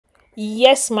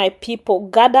Yes, my people,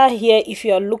 gather here if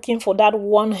you are looking for that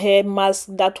one hair mask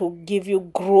that will give you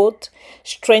growth,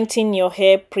 strengthen your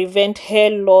hair, prevent hair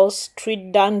loss,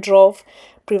 treat dandruff,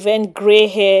 prevent gray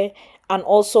hair, and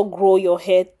also grow your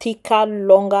hair thicker,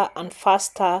 longer, and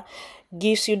faster.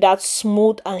 Gives you that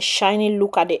smooth and shiny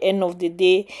look at the end of the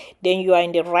day. Then you are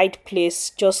in the right place.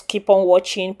 Just keep on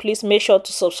watching. Please make sure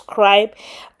to subscribe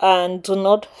and do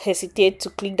not hesitate to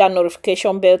click that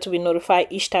notification bell to be notified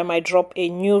each time I drop a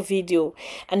new video.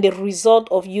 And the result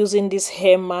of using this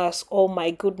hair mask, oh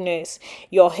my goodness,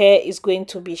 your hair is going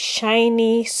to be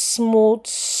shiny, smooth,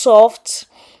 soft.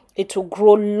 It will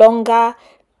grow longer,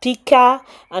 thicker,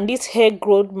 and this hair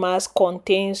growth mask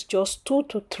contains just 2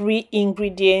 to 3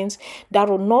 ingredients that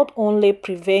will not only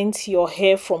prevent your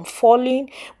hair from falling,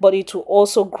 but it will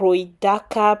also grow it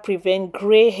darker, prevent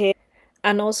gray hair,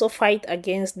 and also fight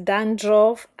against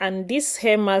dandruff. And this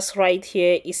hair mask right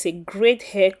here is a great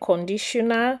hair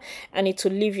conditioner, and it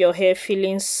will leave your hair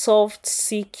feeling soft,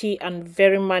 silky, and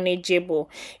very manageable.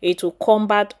 It will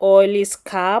combat oily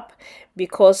scalp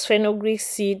because fenugreek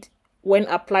seed, when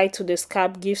applied to the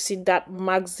scalp, gives it that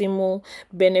maximal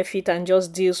benefit and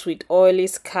just deals with oily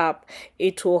scalp.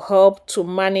 It will help to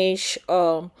manage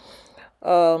um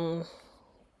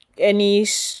any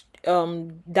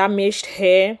damaged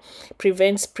hair,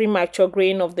 prevents premature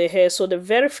graying of the hair. So the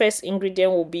very first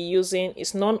ingredient we'll be using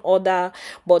is none other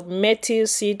but methyl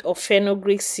seed of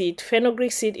fenugreek seed.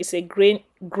 Fenugreek seed is a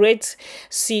great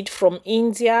seed from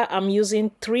India. I'm using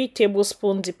 3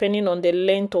 tablespoons depending on the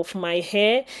length of my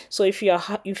hair. So if you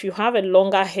have a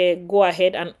longer hair, go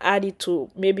ahead and add it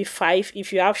to maybe 5.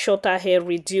 If you have shorter hair,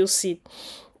 reduce it.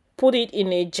 Put it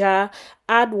in a jar,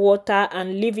 add water,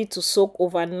 and leave it to soak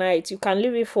overnight. You can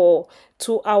leave it for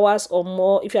 2 hours or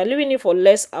more. If you are leaving it for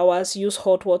less hours, use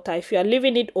hot water. If you are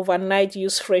leaving it overnight,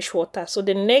 use fresh water. So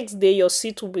the next day your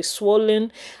seed will be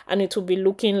swollen and it will be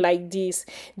looking like this.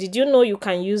 Did you know you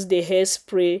can use the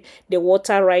hairspray, the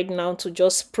water right now, to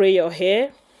just spray your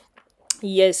hair?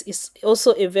 Yes, it's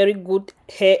also a very good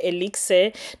hair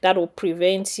elixir that will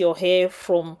prevent your hair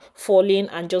from falling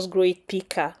and just grow it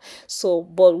thicker. So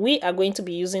but we are going to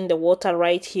be using the water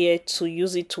right here to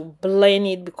use it to blend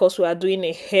it because we are doing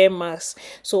a hair mask.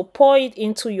 So pour it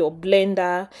into your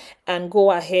blender and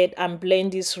go ahead and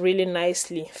blend this really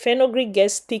nicely. Fenugreek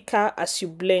gets thicker as you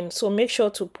blend, so make sure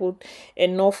to put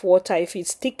enough water. If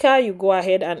it's thicker, you go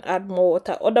ahead and add more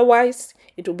water, otherwise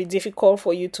it will be difficult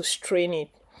for you to strain it.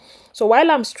 So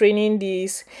while I'm straining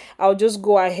this, I'll just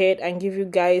go ahead and give you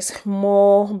guys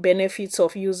more benefits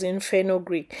of using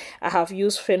fenugreek. I have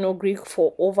used fenugreek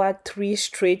for over 3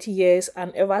 straight years,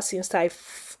 and ever since I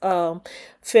came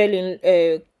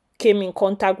in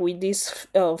contact with this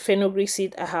fenugreek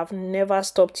seed, I have never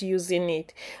stopped using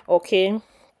it. Okay,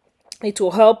 it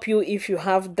will help you if you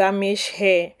have damaged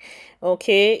hair.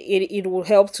 Okay, it will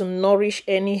help to nourish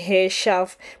any hair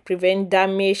shaft, prevent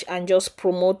damage, and just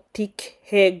promote thick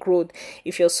hair growth.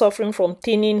 If you're suffering from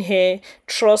thinning hair,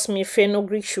 trust me,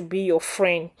 fenugreek should be your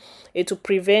friend. It will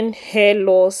prevent hair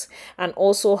loss and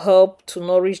also help to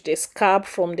nourish the scalp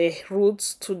from the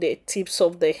roots to the tips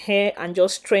of the hair and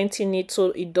just strengthen it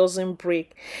so it doesn't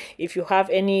break. If you have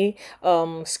any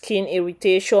skin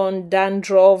irritation,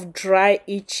 dandruff, dry,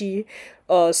 itchy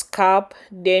scalp,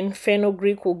 then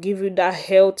fenugreek will give you that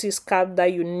healthy scalp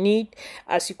that you need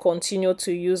as you continue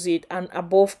to use it. And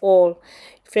above all,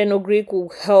 fenugreek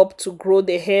will help to grow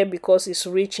the hair because it's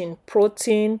rich in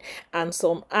protein and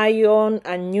some iron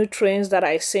and nutrients that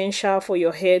are essential for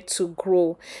your hair to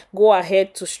grow. Go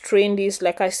ahead to strain this.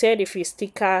 Like I said, if it's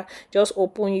thicker, just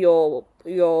open your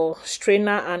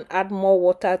strainer and add more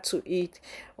water to it.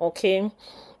 Okay,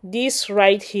 this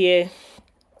right here,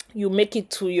 you make it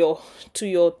to your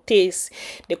taste,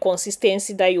 the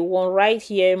consistency that you want. Right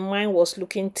here, mine was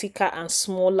looking thicker and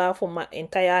smaller for my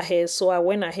entire hair, so I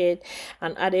went ahead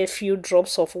and added a few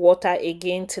drops of water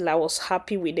again till I was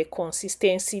happy with the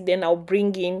consistency. Then I'll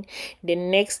bring in the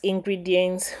next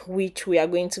ingredients which we are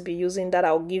going to be using, that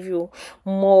I'll give you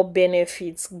more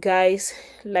benefits. Guys,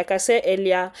 like I said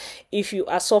earlier, if you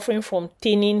are suffering from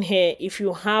thinning hair, if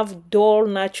you have dull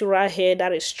natural hair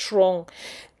that is strong,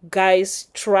 guys,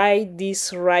 try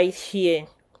this right here.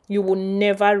 You will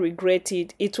never regret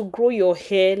it. It will grow your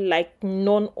hair like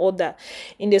none other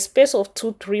in the space of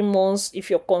 2-3 months. If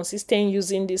you're consistent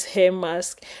using this hair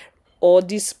mask or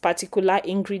this particular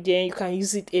ingredient, you can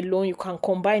use it alone, you can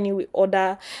combine it with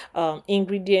other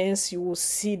ingredients, you will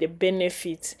see the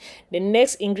benefits. The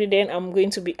next ingredient I'm going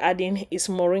to be adding is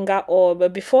moringa oil.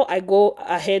 But before I go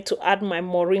ahead to add my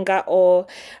moringa oil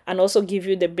and also give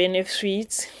you the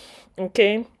benefits,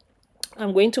 okay,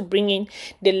 I'm going to bring in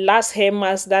the last hair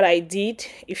mask that I did.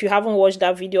 If you haven't watched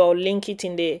that video, I'll link it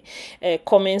in the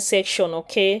comment section.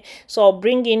 Okay, so I'll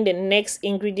bring in the next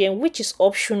ingredient, which is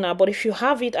optional, but if you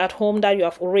have it at home that you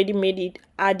have already made it,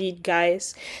 add it,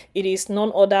 guys. It is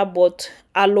none other but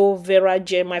aloe vera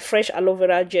gel, my fresh aloe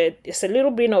vera gel. It's a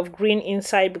little bit of green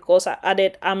inside because I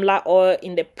added amla oil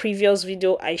in the previous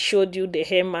video I showed you the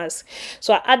hair mask.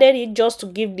 So I added it just to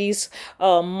give this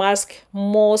mask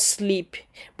more sleep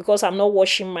because I'm not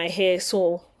washing my hair.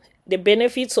 So the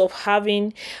benefits of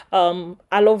having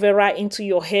aloe vera into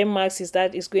your hair mask is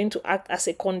that it's going to act as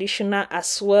a conditioner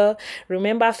as well.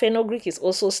 Remember, fenugreek is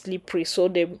also slippery, so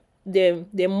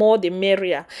the more the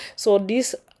merrier. So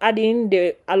this adding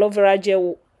the aloe vera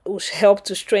gel will help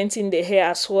to strengthen the hair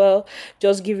as well,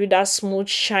 just give you that smooth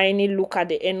shiny look at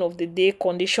the end of the day,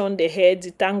 condition the hair,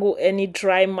 detangle any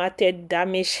dry, matted,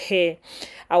 damaged hair.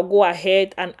 I'll go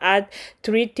ahead and add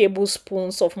 3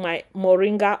 tablespoons of my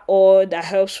moringa oil that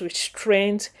helps with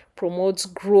strength, promotes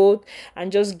growth,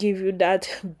 and just give you that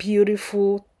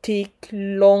beautiful, thick,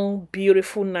 long,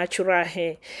 beautiful natural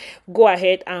hair. Go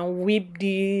ahead and whip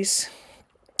this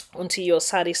until you're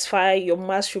satisfied. Your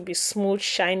mask should be smooth,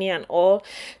 shiny, and all.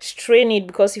 Strain it,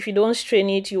 because if you don't strain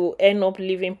it, you will end up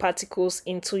leaving particles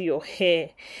into your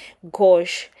hair.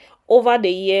 Gosh, over the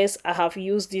years I have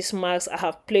used this mask, I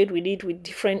have played with it with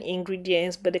different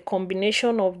ingredients, but the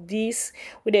combination of this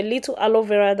with a little aloe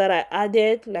vera that I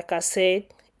added, like I said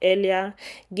earlier,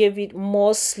 gave it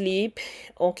more sleep.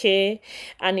 Okay,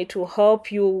 and it will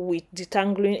help you with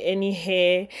detangling any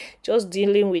hair, just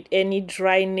dealing with any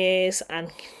dryness, and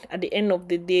at the end of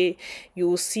the day you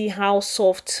will see how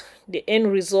soft the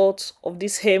end result of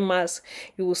this hair mask.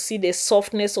 You will see the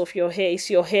softness of your hair. Is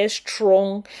your hair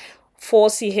strong,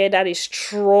 fussy hair that is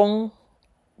strong,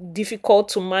 difficult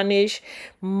to manage?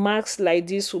 Masks like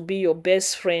this will be your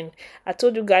best friend. I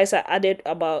told you guys I added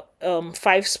about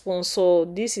 5 spoons, so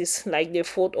this is like the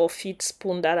 4th or 5th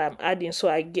spoon that I'm adding. So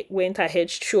I went ahead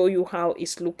to show you how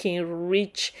it's looking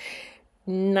rich,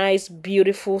 nice,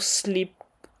 beautiful sleep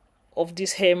of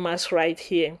this hair mask right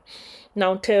here.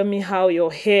 Now tell me how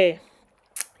your hair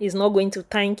is not going to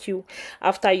thank you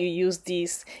after you use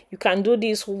this. You can do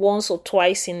this once or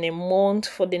twice in a month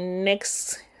for the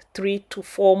next 3 to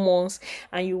 4 months,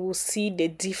 and you will see the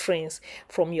difference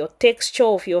from your texture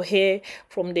of your hair,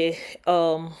 from the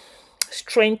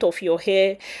strength of your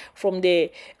hair, from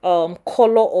the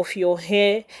color of your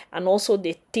hair, and also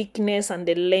the thickness and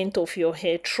the length of your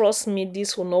hair. Trust me,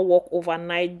 this will not work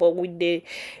overnight, but with the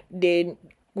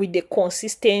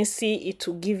consistency, it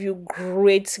will give you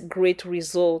great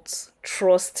results.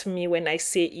 Trust me when I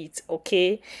say it.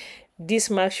 Okay,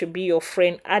 this mask should be your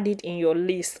friend. Add it in your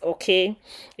list. Okay,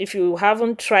 if you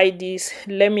haven't tried this,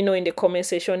 let me know in the comment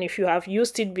section. If you have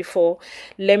used it before,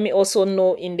 let me also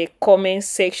know in the comment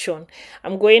section.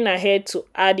 I'm going ahead to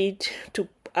add it, to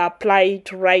apply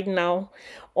it right now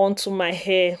onto my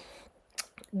hair.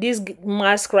 This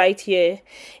mask right here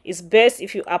is best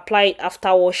if you apply it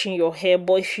after washing your hair,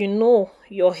 but if you know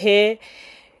your hair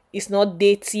is not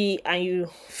dirty and you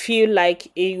feel like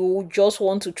you just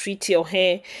want to treat your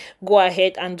hair, go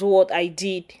ahead and do what I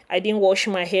did. I didn't wash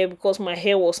my hair because my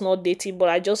hair was not dirty, but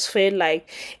I just felt like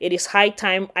it is high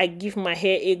time I give my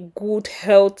hair a good,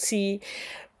 healthy,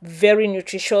 very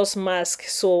nutritious mask.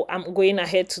 So I'm going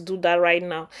ahead to do that right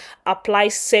now. Apply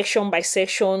section by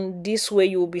section. This way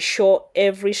you will be sure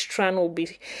every strand will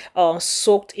be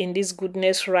soaked in this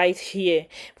goodness right here,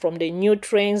 from the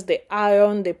nutrients, the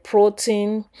iron, the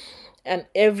protein, and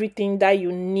everything that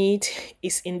you need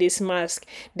is in this mask.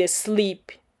 The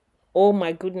sleep, oh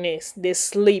my goodness, the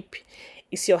sleep.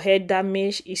 Is your hair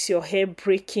damaged? Is your hair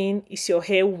breaking? Is your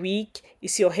hair weak?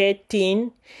 Is your hair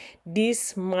thin?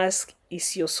 This mask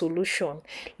is your solution.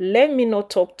 Let me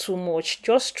not talk too much.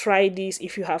 Just try this.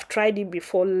 If you have tried it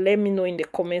before, let me know in the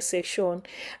comment section,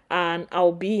 and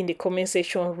I'll be in the comment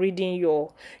section reading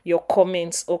your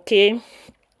comments. Okay,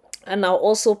 and I'll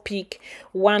also pick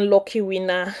one lucky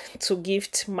winner to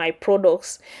gift my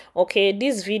products. Okay,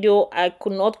 this video I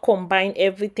could not combine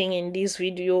everything in this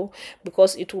video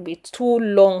because it will be too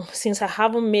long. Since I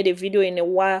haven't made a video in a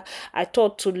while, I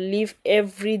thought to leave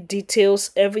every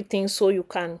details, everything, so you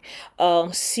can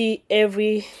see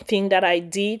everything that I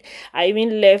did. I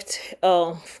even left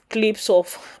clips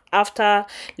of after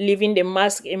leaving the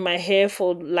mask in my hair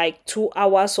for like 2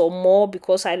 hours or more,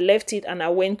 because I left it and I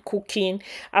went cooking.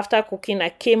 After cooking, I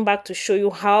came back to show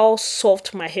you how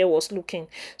soft my hair was looking.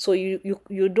 So you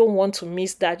don't want to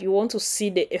miss that. You want to see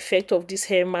the effect of this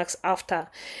hair mask after.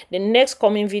 The next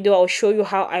coming video, I'll show you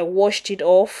how I washed it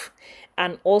off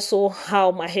and also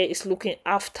how my hair is looking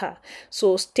after.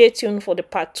 So stay tuned for the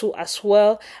part 2 as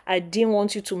well. I didn't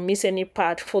want you to miss any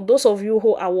part. For those of you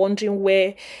who are wondering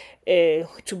where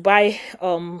to buy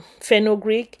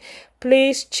fenugreek,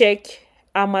 please check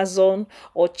Amazon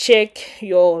or check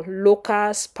your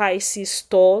local spices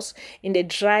stores. In the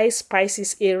dry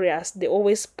spices areas, they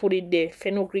always put it there,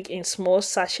 fenugreek, in small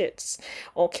sachets.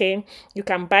 Okay, you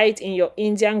can buy it in your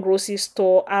Indian grocery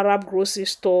store, Arab grocery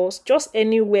stores, just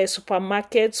anywhere,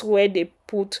 supermarkets where they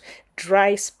put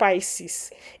dry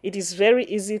spices. It is very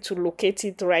easy to locate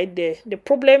it right there. The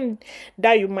problem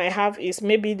that you might have is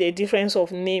maybe the difference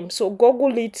of name, so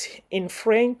Google it in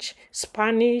French,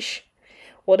 Spanish,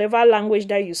 whatever language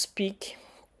that you speak.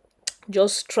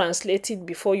 Just translate it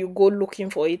before you go looking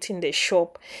for it in the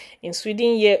shop. In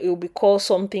Sweden here it will be called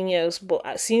something else,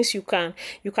 but since you can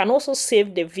also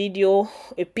save the video,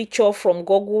 a picture from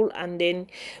Google, and then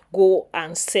go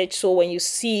and search, so when you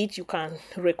see it you can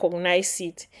recognize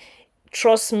it.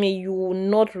 Trust me, you will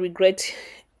not regret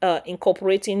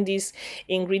incorporating this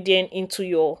ingredient into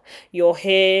your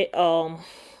hair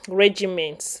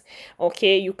regimens.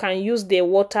 Okay, you can use the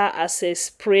water as a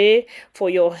spray for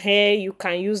your hair. You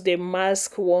can use the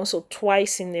mask once or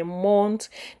twice in a month.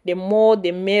 The more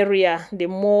the merrier,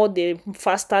 the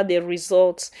faster the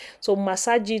results. So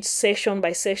massage it section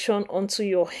by section onto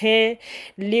your hair.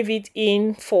 Leave it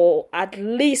in for at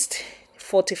least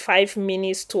 45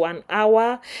 minutes to an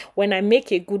hour. When I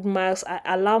make a good mask, I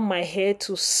allow my hair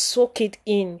to soak it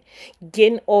in,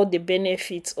 gain all the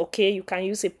benefits. Okay, you can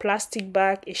use a plastic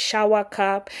bag, a shower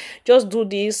cap. Just do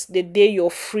this the day you're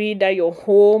free, that you're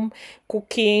home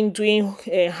cooking, doing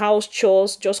house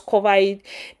chores. Just cover it.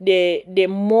 The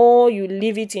more you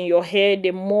leave it in your hair,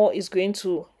 the more it's going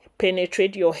to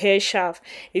penetrate your hair shaft.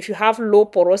 If you have low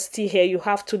porosity hair, you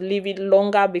have to leave it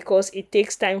longer because it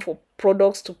takes time for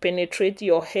products to penetrate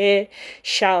your hair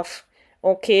shaft.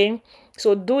 Okay,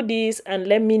 so do this and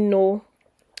let me know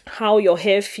how your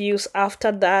hair feels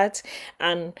after that,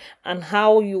 and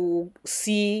how you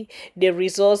see the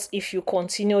results if you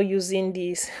continue using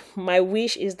this. My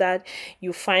wish is that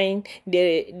you find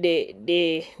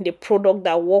the product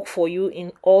that work for you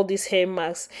in all these hair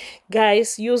masks.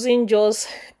 Guys, using just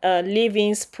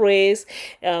leave-in sprays,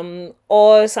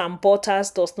 oils and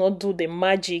butters does not do the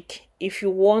magic. If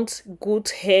you want good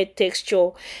hair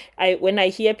texture, when I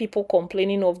hear people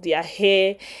complaining of their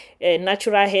hair,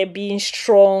 natural hair being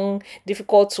strong,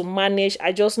 difficult to manage,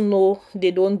 I just know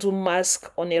they don't do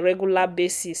mask on a regular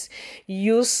basis.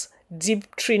 Use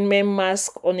deep treatment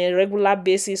mask on a regular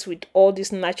basis with all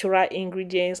these natural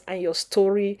ingredients, and your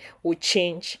story will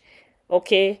change.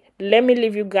 Okay, let me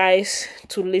leave you guys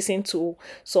to listen to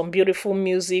some beautiful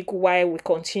music while we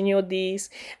continue this,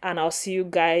 and I'll see you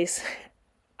guys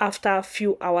after a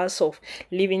few hours of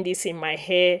leaving this in my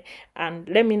hair. And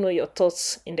let me know your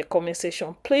thoughts in the comment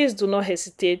section. Please do not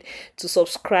hesitate to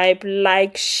subscribe,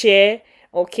 like, share,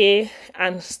 okay,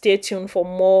 and stay tuned for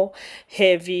more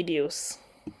hair videos.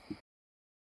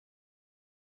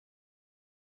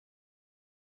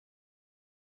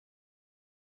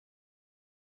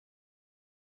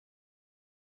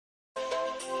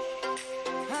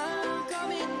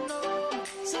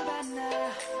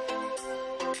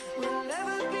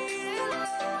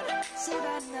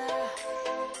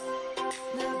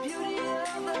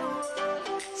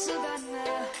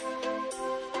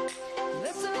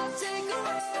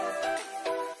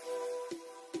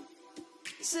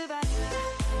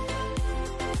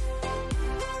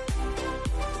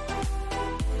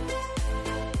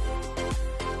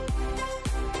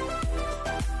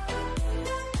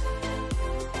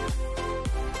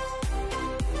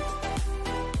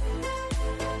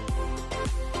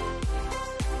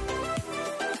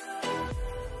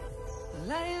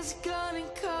 Lion's gonna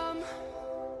come.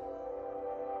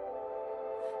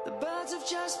 The birds have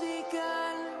just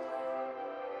begun.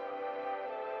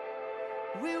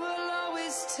 We will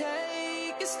always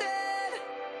take a stand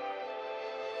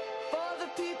for the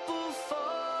people,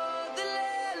 for the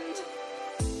land.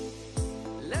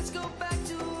 Let's go back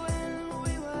to when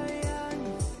we were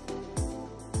young.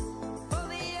 For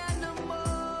the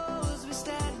animals we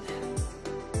stand.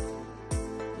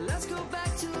 Let's go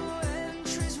back to when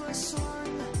trees were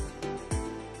swung.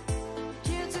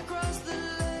 Kids across the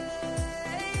land.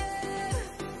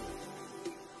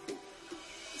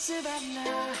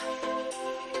 Savannah,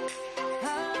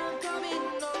 I'm coming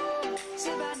home.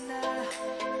 Savannah,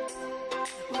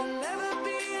 we'll never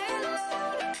be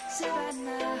alone.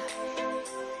 Savannah,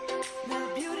 the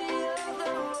beauty of the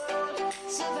world.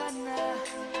 Savannah,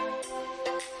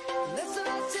 let's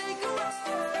all take a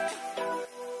ride.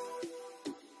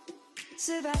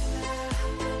 Savannah,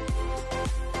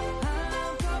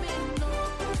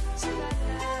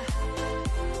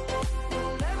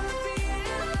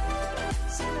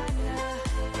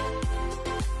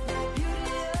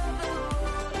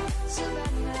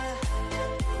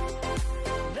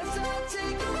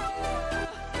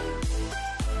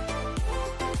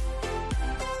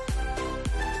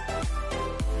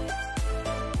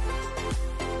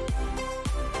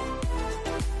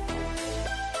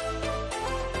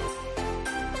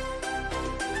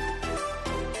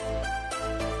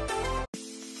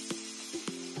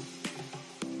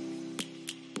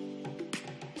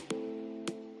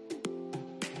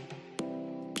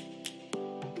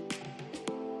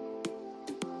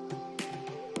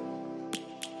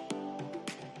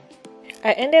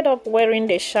 I ended up wearing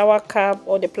the shower cap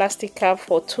or the plastic cap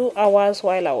for 2 hours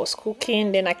while I was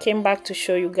cooking. Then I came back to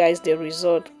show you guys the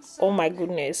result. Oh my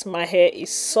goodness, my hair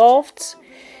is soft.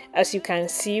 As you can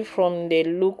see from the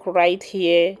look right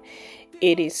here,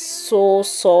 it is so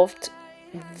soft,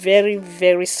 very,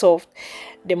 very soft.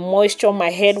 The moisture,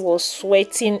 my head was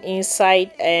sweating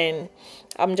inside, and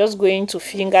I'm just going to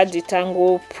finger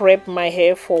detangle, prep my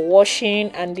hair for washing,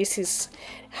 and this is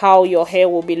how your hair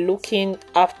will be looking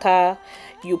after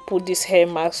you put this hair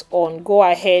mask on. Go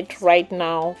ahead right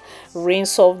now,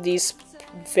 rinse off this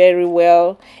very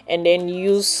well, and then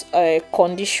use a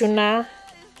conditioner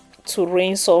to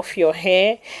rinse off your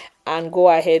hair, and go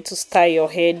ahead to style your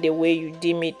hair the way you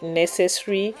deem it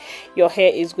necessary. Your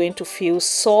hair is going to feel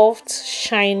soft,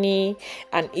 shiny,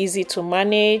 and easy to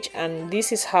manage, and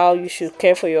this is how you should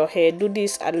care for your hair. Do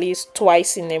this at least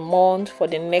twice in a month for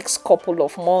the next couple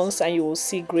of months, and you will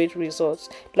see great results.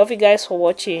 Love you guys for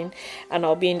watching, and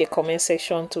I'll be in the comment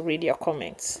section to read your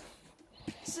comments.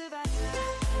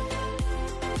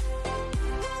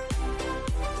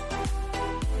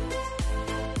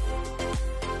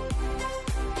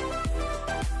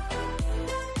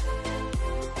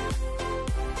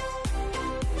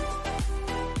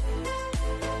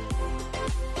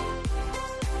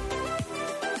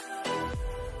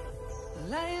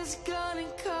 Lion's gonna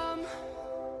come.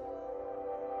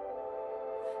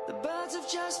 The birds have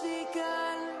just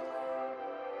begun.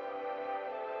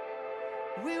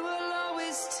 We will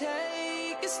always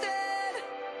take a stand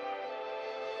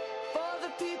for the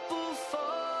people,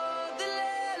 for the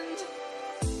land.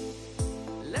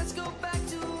 Let's go back.